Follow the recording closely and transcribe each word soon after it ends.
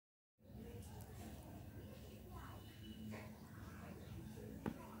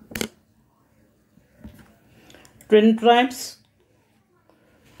twin primes.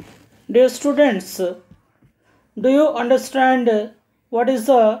 Dear students, do you understand what is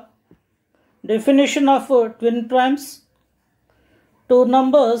the definition of twin primes? Two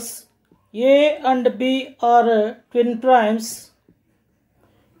numbers A and B are twin primes.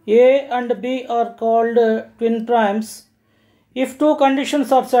 A and B are called twin primes if two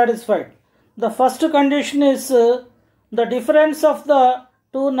conditions are satisfied. The first condition is the difference of the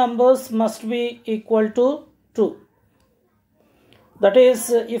two numbers must be equal to 2. That is,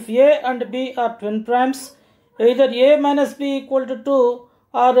 if A and B are twin primes, either A minus B equal to 2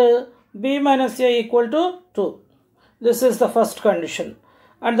 or B minus A equal to 2. This is the first condition.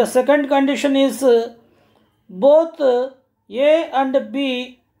 And the second condition is both A and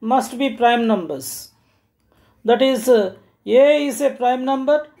B must be prime numbers. That is, A is a prime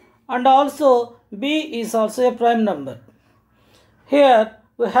number and also B is also a prime number. Here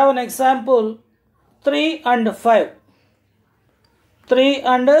we have an example 3 and 5. 3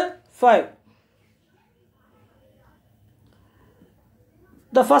 and 5.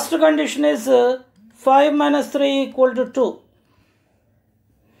 The first condition is 5 minus 3 equal to 2.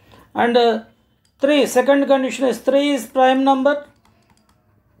 And second condition is 3 is prime number.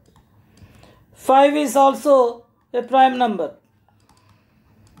 5 is also a prime number.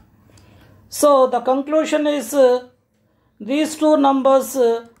 So the conclusion is these two numbers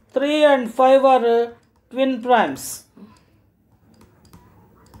 3 and 5 are twin primes.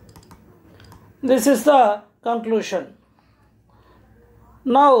 This is the conclusion.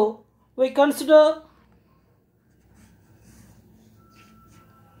 Now we consider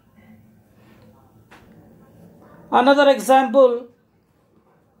another example.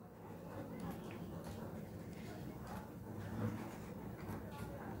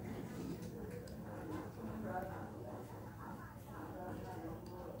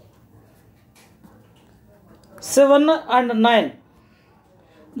 Seven and 9.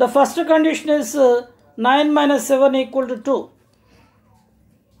 The first condition is 9 minus 7 equal to 2.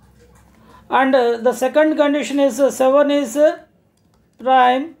 And the second condition is 7 is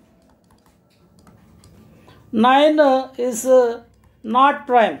prime. 9 is not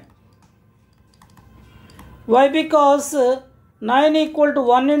prime. Why? Because 9 equal to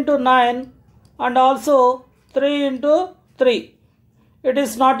 1 into 9 and also 3 into 3. It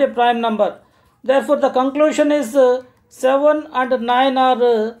is not a prime number. Therefore, the conclusion is 7 and 9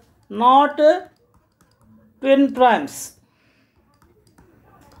 are not twin primes.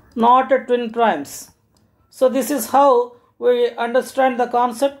 Not twin primes. So this is how we understand the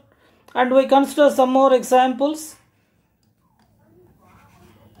concept, and we consider some more examples.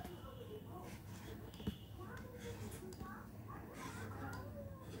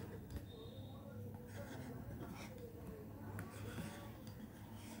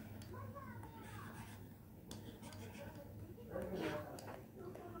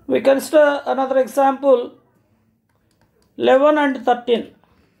 We consider another example 11 and 13.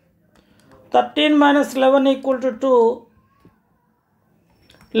 13 minus 11 equal to 2.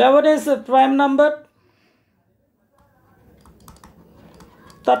 11 is a prime number.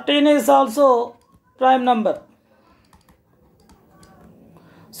 13 is also prime number.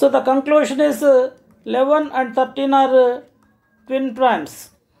 So the conclusion is 11 and 13 are twin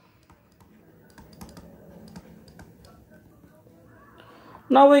primes.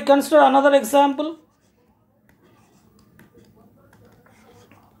 Now we consider another example.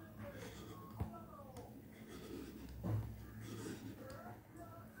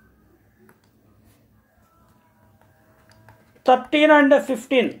 (13) and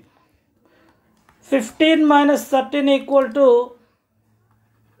 15. 15 minus 13 equal to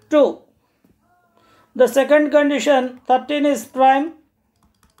 2. The second condition, 13 is prime.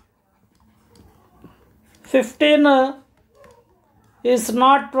 15 is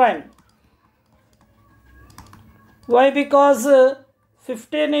not prime. Why? Because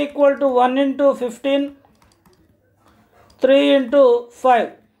 15 equal to 1 into 15, 3 into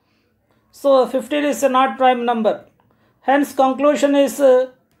 5. So 15 is a not prime number. Hence conclusion is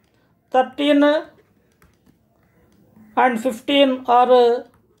 13 and 15 are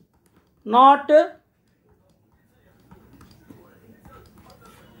not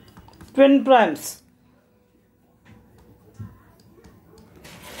twin primes.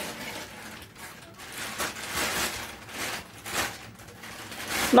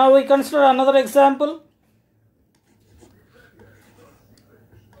 Now we consider another example.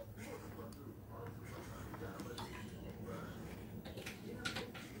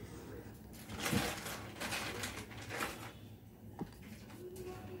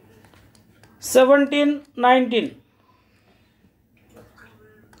 (17, 19).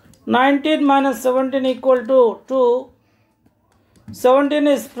 19 minus 17 equal to 2. 17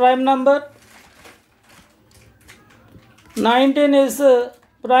 is prime number. 19 is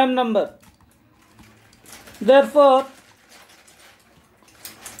prime number. Therefore,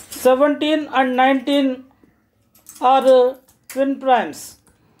 17 and 19 are twin primes.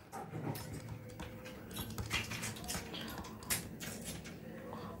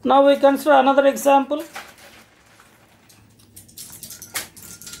 Now we consider another example.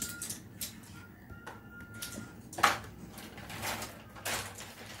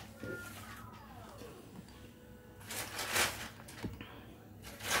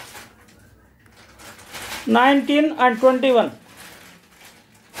 Nineteen and 21.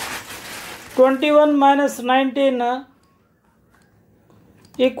 21 minus 19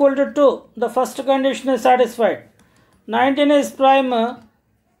 equal to 2. The first condition is satisfied. 19 is prime.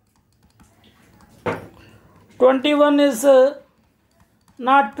 21 is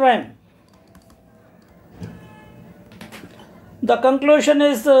not prime. The conclusion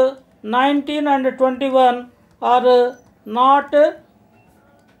is 19 and 21 are not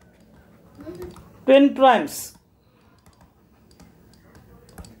twin primes.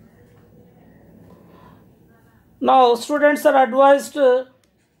 Now students are advised to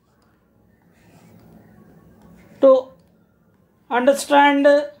understand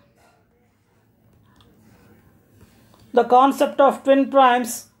the concept of twin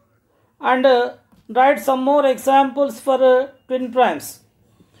primes and write some more examples for twin primes.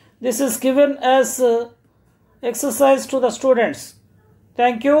 This is given as exercise to the students.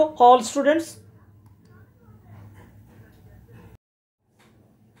 Thank you all students.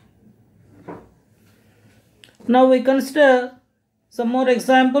 Now we consider some more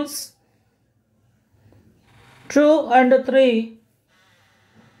examples. 2 and 3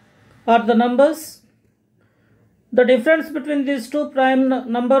 are the numbers. The difference between these two prime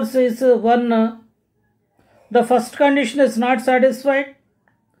numbers is 1. The first condition is not satisfied.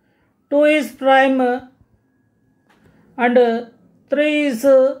 2 is prime and 3 is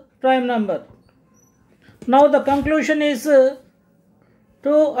prime number. Now the conclusion is 2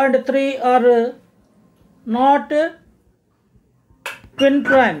 and 3 are not twin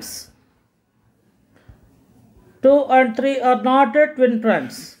primes. 2 and 3 are not twin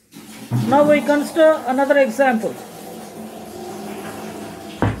primes. Now we consider another example.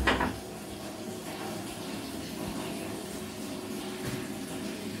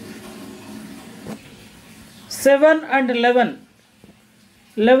 Seven and 11.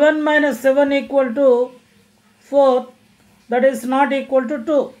 11 minus 7 equal to 4. That is not equal to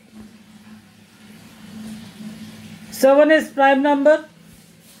 2. 7 is prime number.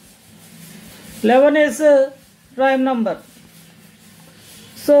 11 is prime number.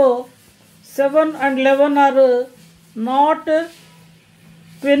 So 7 and 11 are not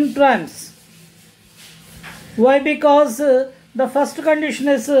twin primes. Why? Because the first condition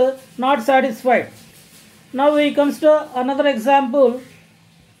is not satisfied. Now we consider another example.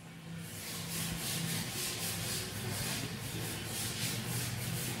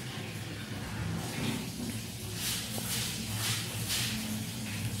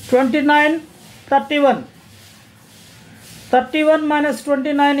 (29, 31). 31 minus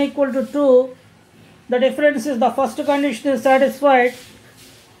 29 equal to 2. The difference is the first condition is satisfied.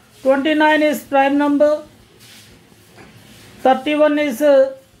 29 is prime number. 31 is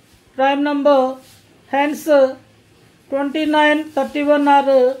prime number. Hence 29, 31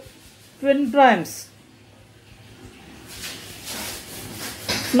 are twin primes.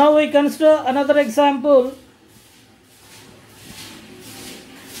 Now we consider another example.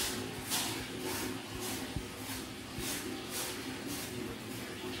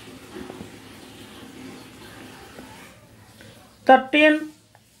 (13,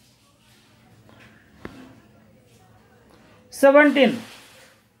 17).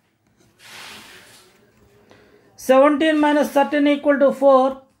 17 minus 13 equal to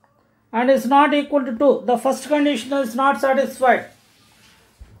 4 and is not equal to 2. The first condition is not satisfied.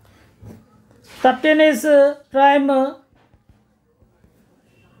 13 is prime.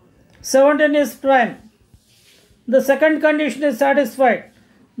 17 is prime. The second condition is satisfied.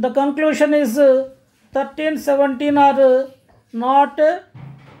 The conclusion is 13, 17 are not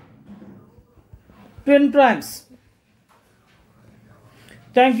twin primes.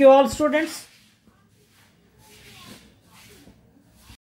 Thank you all students.